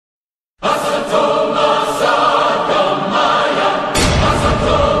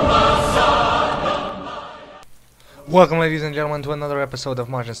Welcome ladies and gentlemen to another episode of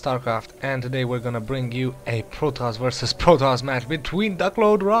Majin Starcraft, and today we're gonna bring you a Protoss versus Protoss match between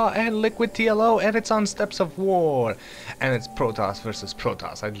DuckloadRa and LiquidTLO, and it's on Steps of War. And it's Protoss versus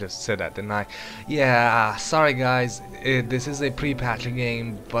Protoss. I just said that, didn't I? Yeah, sorry guys, this is a pre-patch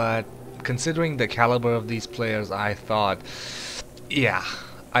game, but considering the caliber of these players, I thought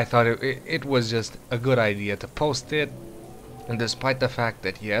it was just a good idea to post it. And despite the fact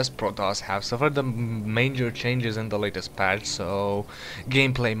that yes, Protoss have suffered the major changes in the latest patch, so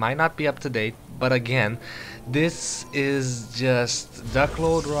gameplay might not be up to date, but again, this is just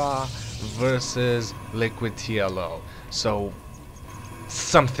DuckloadRa versus LiquidTLO. So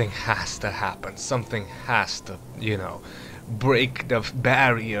something has to happen, something has to, break the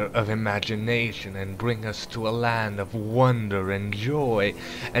barrier of imagination and bring us to a land of wonder and joy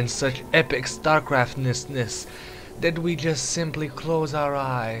and such epic Starcraftness that we just simply close our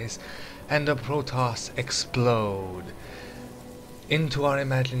eyes and the Protoss explode into our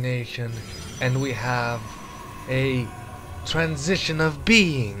imagination, and we have a transition of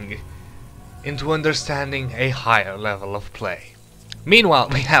being into understanding a higher level of play. Meanwhile,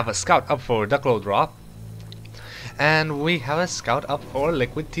 we have a scout up for DuckloadRa, and we have a scout up for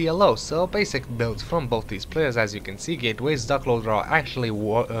LiquidTLO. So basic builds from both these players. As you can see, gateways, DuckloadRa actually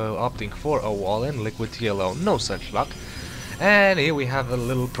opting for a wall, and LiquidTLO no such luck. And here we have a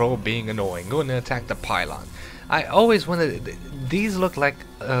little probe being annoying, going to attack the pylon. I always wanted, these look like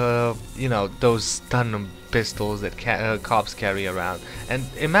those stun pistols that cops carry around, and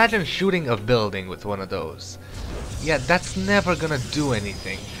imagine shooting a building with one of those. Yeah, that's never gonna do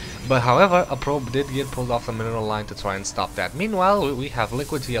anything. But however, a probe did get pulled off the mineral line to try and stop that. Meanwhile, we have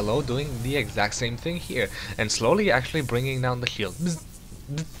LiquidTLO doing the exact same thing here, and slowly actually bringing down the shield. Bzz,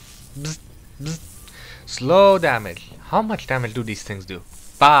 bzz, bzz, bzz. Slow damage. How much damage do these things do?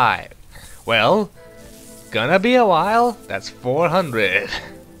 5. Well, gonna be a while. That's 400.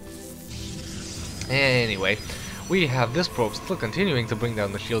 Anyway, we have this probe still continuing to bring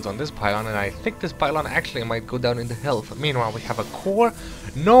down the shields on this pylon, and I think this pylon actually might go down into health. Meanwhile, we have a core.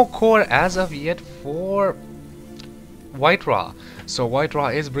 No core as of yet for WhiteRa. So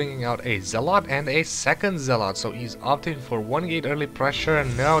WhiteRa is bringing out a Zealot and a second Zealot. So he's opting for 1 gate early pressure,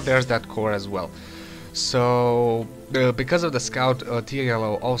 and now there's that core as well. So because of the scout,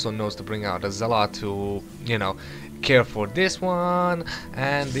 TLO also knows to bring out a Zealot to, care for this one.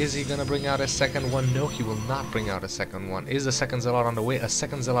 And is he gonna bring out a second one? No, he will not bring out a second one. Is the second Zealot on the way? A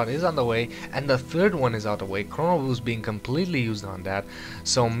second Zealot is on the way, and the third one is out the way. Chrono Boost being completely used on that.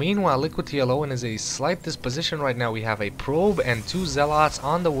 So meanwhile, LiquidTLO is a slight disposition right now. We have a probe and 2 Zealots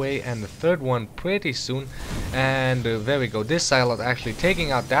on the way, and the third one pretty soon. And there we go. This Zealot actually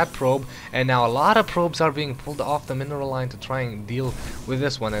taking out that probe, and now a lot of probes are being pulled off the mineral line to try and deal with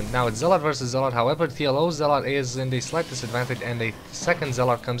this one. And now it's Zealot versus Zealot. However, TLO Zealot is in the slight disadvantage, and the second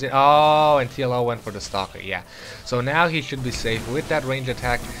Zealot comes in. Oh, and TLO went for the Stalker. Yeah, so now he should be safe with that range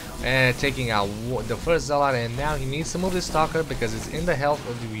attack, taking out the first Zealot. And now he needs to move the Stalker because it's in the health.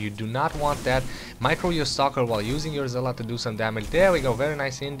 You do not want that. Micro your Stalker while using your Zealot to do some damage. There we go, very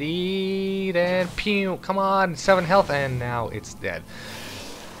nice indeed. And pew, come on, 7 health, and now it's dead.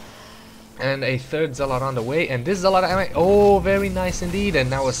 And a third Zealot on the way, and this Zealot, oh, very nice indeed. And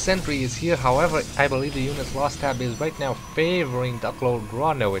now a sentry is here. However, I believe the unit's lost tab is right now favoring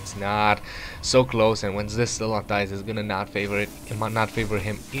DuckloadRa. No, it's not. So close, and when this Zealot dies, it's gonna not favor it. It might not favor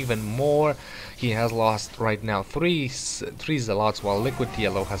him even more. He has lost right now three Zealots, while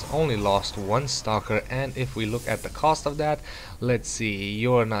LiquidTLO has only lost 1 Stalker. And if we look at the cost of that, let's see.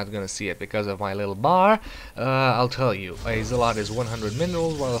 You're not gonna see it because of my little bar. I'll tell you. A Zealot is 100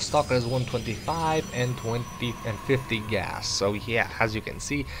 minerals, while a Stalker is 125 and 20 and 50 gas. So yeah, as you can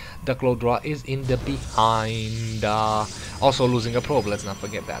see, DuckloadRa is in the behind. Also losing a probe. Let's not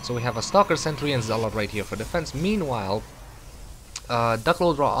forget that. So we have a Stalker, Sentry, and Zealot right here for defense. Meanwhile,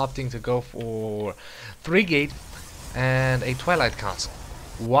 DuckloadRa opting to go for 3 gate and a Twilight Council,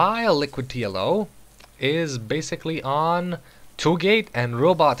 while LiquidTLO is basically on 2 gate and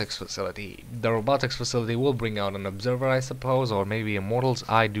robotics facility. The robotics facility will bring out an observer, I suppose, or maybe immortals.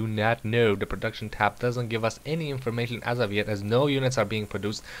 I do not know. The production tab doesn't give us any information as of yet, as no units are being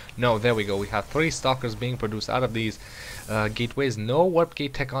produced. No, there we go. We have 3 Stalkers being produced out of these gateways. No warp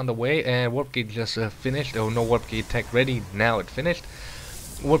gate tech on the way, and warp gate just finished. Oh, no warp gate tech ready. Now it finished.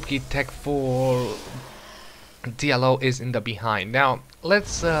 Warp gate tech for TLO is in the behind. Now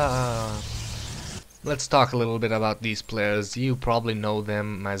let's talk a little bit about these players. You probably know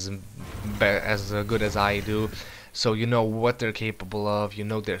them as good as I do. so you know what they're capable of, you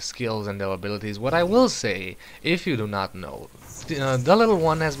know their skills and their abilities. What I will say, if you do not know, the little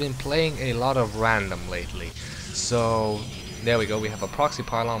one has been playing a lot of random lately. So there we go, we have a proxy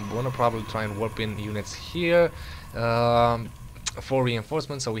pylon. We're gonna probably try and warp in units here for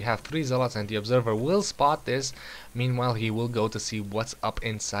reinforcements. So we have 3 zealots, and the observer will spot this. Meanwhile, he will go to see what's up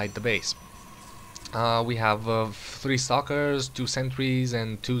inside the base. We have 3 stalkers, 2 sentries,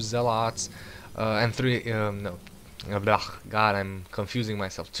 and 2 zealots, and 3 no. God, I'm confusing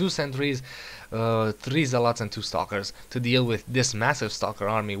myself. 2 sentries, 3 zealots, and 2 stalkers to deal with this massive stalker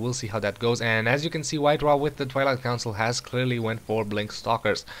army. We'll see how that goes. And as you can see, WhiteRa with the Twilight Council has clearly went for blink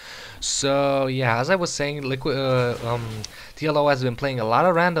stalkers. So yeah, as I was saying, TLO has been playing a lot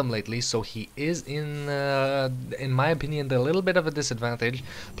of random lately, so he is in my opinion, a little bit of a disadvantage.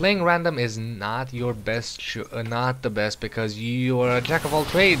 Playing random is not your best, not the best, because you're a jack of all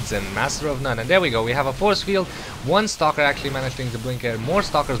trades and master of none. And there we go, we have a force field. 1 stalker actually managing to blink here, more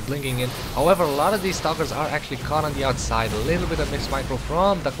stalkers blinking in. However, a lot of these stalkers are actually caught on the outside. A little bit of mixed micro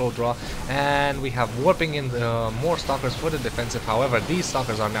from DuckloadRa, and we have warping in more stalkers for the defensive. However, these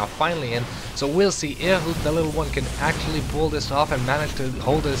stalkers are now finally in, so we'll see if the little one can actually pull this off and manage to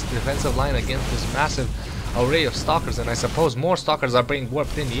hold this defensive line against this massive array of stalkers. And I suppose more stalkers are being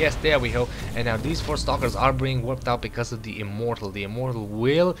warped in. Yes, there we go. And now these 4 stalkers are being warped out because of the Immortal. The Immortal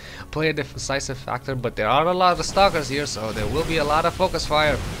will play a decisive factor, but there are a lot of stalkers here, so there will be a lot of focus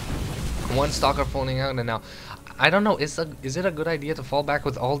fire. 1 stalker falling out, and now I don't know, is it a good idea to fall back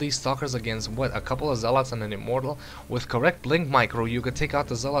with all these stalkers against what, a couple of zealots and an Immortal? With correct blink micro, you could take out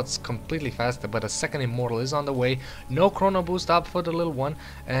the zealots completely fast, but a second Immortal is on the way. No chrono boost up for the little one,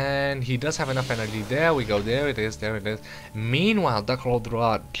 and he does have enough energy. There we go, there it is, there it is. Meanwhile,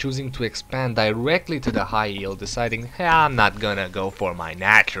 DuckloadRa choosing to expand directly to the high yield, deciding, hey, I'm not gonna go for my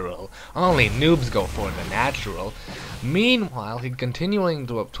natural. Only noobs go for the natural. Meanwhile, he continuing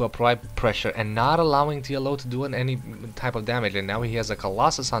to apply pressure and not allowing TLO to do any type of damage, and now he has a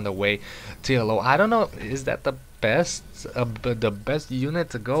Colossus on the way. TLO, I don't know, is that the best unit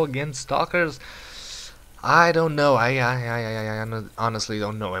to go against stalkers? I don't know. I honestly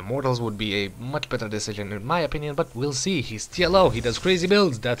don't know. Immortals would be a much better decision in my opinion, but we'll see. He's TLO, he does crazy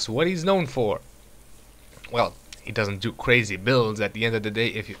builds, that's what he's known for. Well, he doesn't do crazy builds. At the end of the day,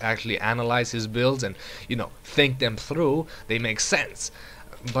 if you actually analyze his builds and, you know, think them through, they make sense.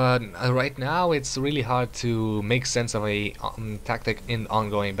 But right now, it's really hard to make sense of a tactic in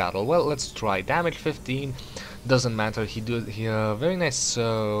ongoing battle. Well, let's try. Damage 15, doesn't matter. He very nice.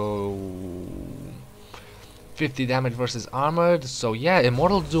 50 damage versus armored. So yeah,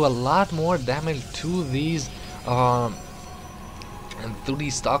 Immortals do a lot more damage to these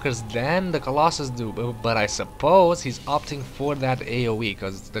stalkers than the Colossus do, but I suppose he's opting for that AoE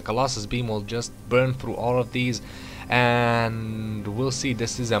because the Colossus beam will just burn through all of these, and we'll see.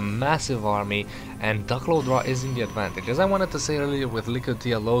 This is a massive army, and DuckloadRa is in the advantage. As I wanted to say earlier with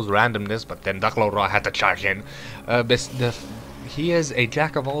LiquidTLO's randomness, but then DuckloadRa had to charge in. He is a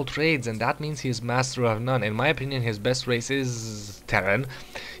jack of all trades, and that means he is master of none. In my opinion, his best race is Terran.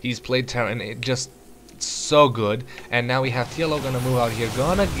 He's played Terran just so good, and now we have TLO gonna move out here,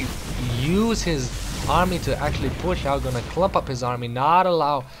 gonna use his army to actually push out, gonna clump up his army, not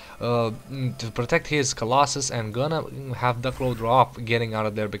allow to protect his Colossus, and gonna have DuckloadRa getting out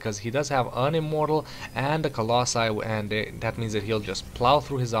of there because he does have an Immortal and a Colossi, and that means that he'll just plow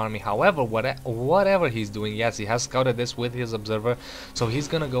through his army. However, whatever he's doing, yes, he has scouted this with his observer, so he's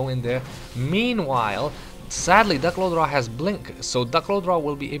gonna go in there. Meanwhile, sadly, DuckloadRa has blink, so DuckloadRa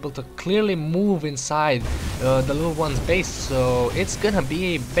will be able to clearly move inside the little one's base, so it's gonna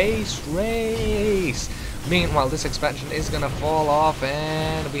be a base race. Meanwhile, this expansion is gonna fall off,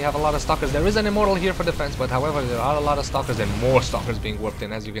 and we have a lot of stalkers. There is an Immortal here for defense, but however, there are a lot of stalkers and more stalkers being warped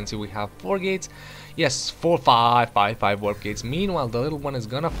in. As you can see, we have 4 gates. Yes, 4, 5 warp gates. Meanwhile, the little one is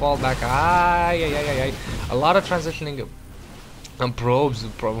gonna fall back. A lot of transitioning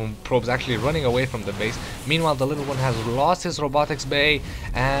probes actually running away from the base. Meanwhile, the little one has lost his robotics bay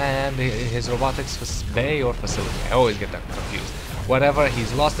and his robotics bay or facility. I always get that confused. Whatever,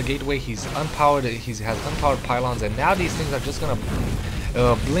 he's lost the gateway, he's unpowered, he has unpowered pylons, and now these things are just gonna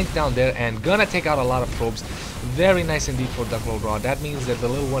blink down there and gonna take out a lot of probes. Very nice indeed for DuckloadRa. That means that the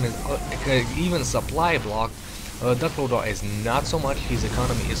little one is even supply blocked. DuckloadRa is not so much. His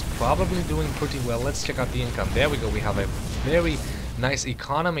economy is probably doing pretty well. Let's check out the income. There we go. We have a very nice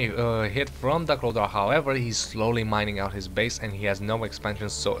economy hit from DuckloadRa. However, he's slowly mining out his base, and he has no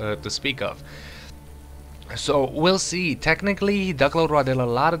expansions to speak of. So we'll see. Technically, DuckloadRa did a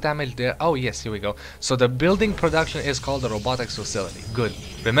lot of damage there. Oh yes, here we go. So the building production is called the robotics facility. Good.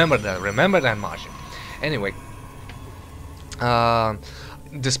 Remember that. Remember that, Majin. Anyway,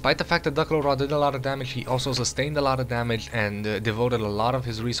 Despite the fact that DuckloadRa did a lot of damage, he also sustained a lot of damage and devoted a lot of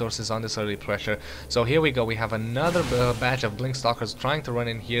his resources on this early pressure. So here we go, we have another batch of Blink Stalkers trying to run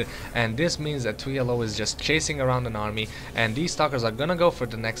in here, and this means that TLO is just chasing around an army, and these Stalkers are gonna go for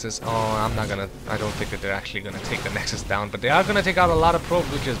the Nexus. Oh, I don't think that they're actually gonna take the Nexus down, but they are gonna take out a lot of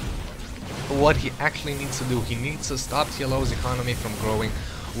probes, which is what he actually needs to do. He needs to stop TLO's economy from growing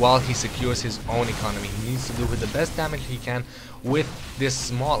while he secures his own economy. He needs to do with the best damage he can with this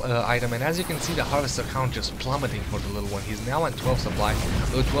small item, and as you can see, the harvester count just plummeting for the little one. He's now at 12 supply,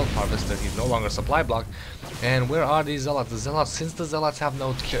 12 harvester. He's no longer supply blocked. And where are these zealots? The zealots, since the zealots have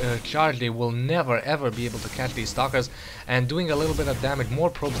no charge, they will never ever be able to catch these stalkers, and doing a little bit of damage,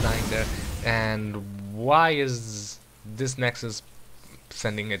 more probes dying there. And why is this Nexus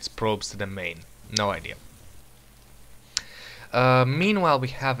sending its probes to the main? No idea. Meanwhile, we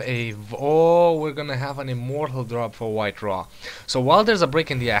have we're gonna have an immortal drop for WhiteRa. So while there's a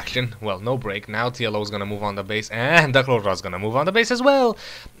break in the action, well, no break, now TLO is gonna move on the base, and DuckloadRa is gonna move on the base as well.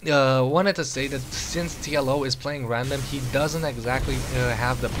 Wanted to say that since TLO is playing random, he doesn't exactly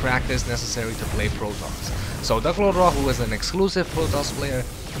have the practice necessary to play Protoss. So DuckloadRa, who is an exclusive Protoss player,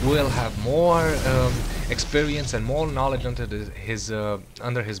 will have more experience and more knowledge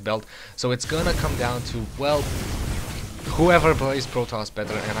under his belt. So it's gonna come down to, well, whoever plays Protoss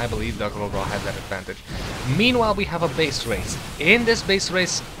better, and I believe DuckloadRa has that advantage. Meanwhile, we have a base race. In this base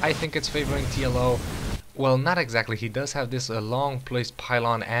race, I think it's favoring TLO. Well, not exactly. He does have this long placed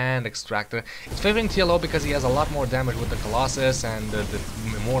pylon and extractor. It's favoring TLO because he has a lot more damage with the Colossus and the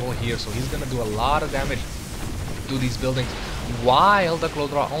Immortal here, so he's gonna do a lot of damage to these buildings, while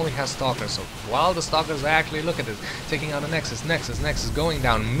DuckloadRa only has Stalkers. So while the Stalkers actually, look at this, taking out a Nexus, going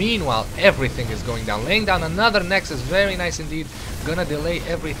down. Meanwhile, everything is going down. Laying down another Nexus, very nice indeed. Gonna delay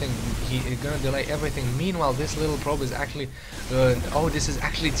everything. Meanwhile, this little probe is actually, oh, this is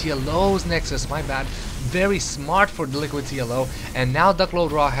actually TLO's Nexus, my bad. Very smart for LiquidTLO, and now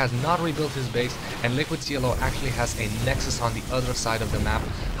DuckloadRa has not rebuilt his base, and LiquidTLO actually has a Nexus on the other side of the map.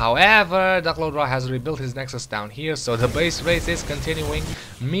 However, DuckloadRa has rebuilt his Nexus down here, so the base race is continuing.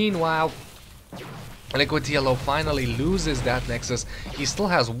 Meanwhile, LiquidTLO finally loses that Nexus. He still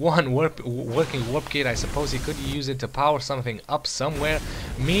has one working warp gate. I suppose he could use it to power something up somewhere.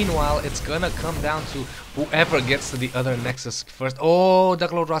 Meanwhile, it's gonna come down to whoever gets to the other Nexus first. Oh,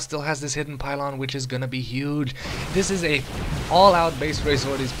 DuckloadRa still has this hidden pylon, which is gonna be huge. This is a all-out base race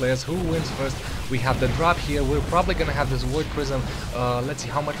for these players. Who wins first? We have the drop here. We're probably gonna have this Void Prism. Let's see,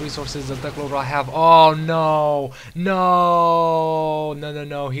 how much resources does DuckloadRa have? Oh no,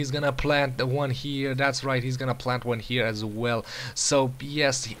 no! He's gonna plant the one here. That's right, he's gonna plant one here as well. So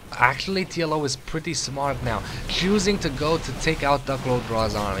yes, actually TLO is pretty smart now, choosing to go to take out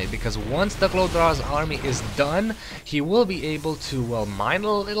DuckloadRa's army, because once DuckloadRa's army is done, he will be able to, well, mine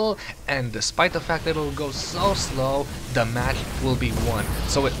a little, and despite the fact that it'll go so slow, the match will be won.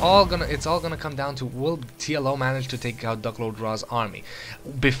 So it's all gonna come down to, will TLO manage to take out DuckloadRa's army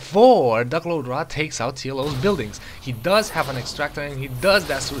before DuckloadRa takes out TLO's buildings. He does have an extractor, and he does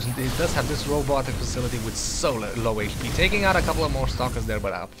have this robotic facility with so low HP, taking out a couple of more Stalkers there,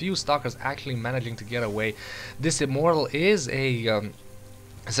 but a few Stalkers actually managing to get away. This Immortal is a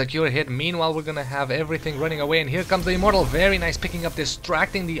secure hit. Meanwhile, we're gonna have everything running away, and here comes the Immortal. Very nice, picking up,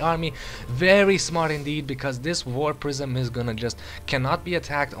 distracting the army. Very smart indeed, because this War Prism is gonna just cannot be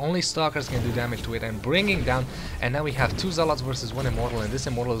attacked. Only Stalkers can do damage to it, and bringing down. And now we have two Zealots versus one Immortal, and this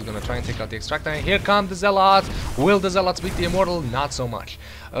Immortal is gonna try and take out the Extractor. And here come the Zealots. Will the Zealots beat the Immortal? Not so much.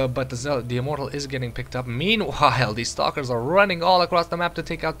 But the Immortal is getting picked up. Meanwhile, the Stalkers are running all across the map to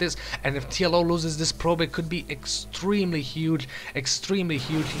take out this, and if TLO loses this probe, it could be extremely huge.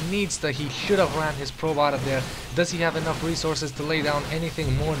 He should have ran his probe out of there. Does he have enough resources to lay down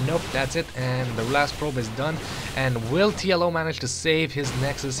anything more? Nope, that's it, and the last probe is done. And will TLO manage to save his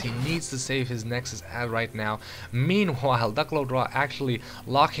Nexus? He needs to save his Nexus right now. Meanwhile, DuckloadRa actually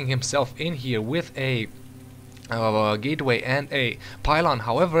locking himself in here with a gateway and a pylon.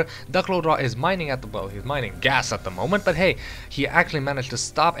 However, DuckloadRa is mining he's mining gas at the moment, but hey, he actually managed to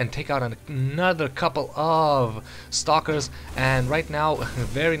stop and take out another couple of Stalkers, and right now,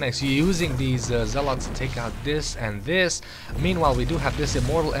 very nice, using these Zealots to take out this and this. Meanwhile, we do have this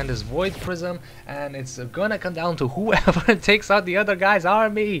Immortal and this Void Prism, and it's gonna come down to whoever takes out the other guy's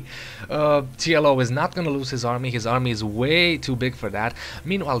army. TLO is not gonna lose his army is way too big for that.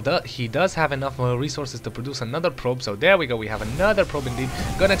 Meanwhile, he does have enough resources to produce another probe, so there we go, we have another probe indeed.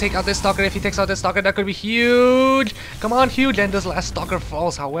 Gonna take out this Stalker. If he takes out this Stalker, that could be huge. Come on, huge. And this last Stalker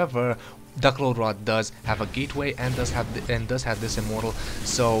falls. However, DuckloadRa does have a gateway and does have this immortal.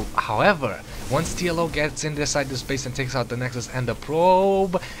 So, however, once TLO gets inside the space and takes out the Nexus and the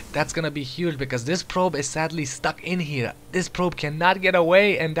probe, that's gonna be huge because this probe is sadly stuck in here. This probe cannot get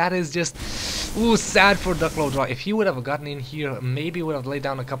away, and that is just sad for DuckloadRa. If he would have gotten in here, maybe would have laid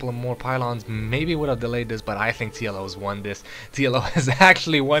down a couple of more pylons, maybe would have delayed this, but I think TLO has won this. TLO has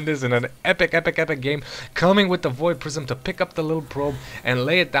actually won this in an epic game, coming with the Void Prism to pick up the little probe and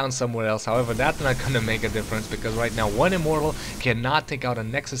lay it down somewhere else. However, that's not going to make a difference because right now one immortal cannot take out a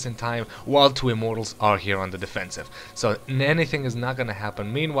Nexus in time while two immortals are here on the defensive. So anything is not going to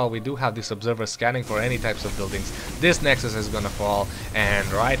happen. Meanwhile, we do have this observer scanning for any types of buildings. This Nexus is going to fall,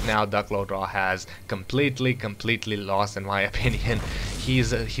 and right now DuckloadRa has completely lost, in my opinion. He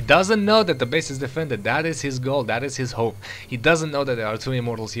doesn't know that the base is defended. That is his goal. That is his hope. He doesn't know that there are two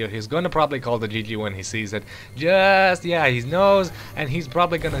immortals here. He's going to probably call the GG when he sees it. Yeah, he knows, and he's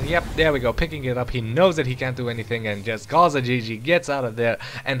probably going to, yep, there we go, picking it up. He knows that he can't do anything and just calls a GG, gets out of there,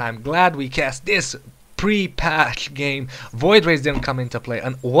 and I'm glad we cast this pre-patch game. Void Rays didn't come into play,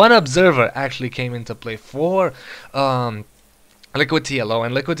 and one observer actually came into play for LiquidTLO,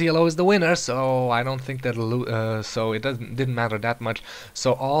 and LiquidTLO is the winner, so I don't think that so it didn't matter that much.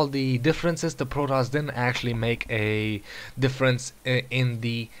 So all the differences, the Protoss didn't actually make a difference in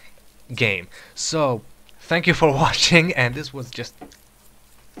the game. So thank you for watching, and this was just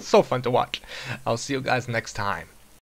so fun to watch. I'll see you guys next time.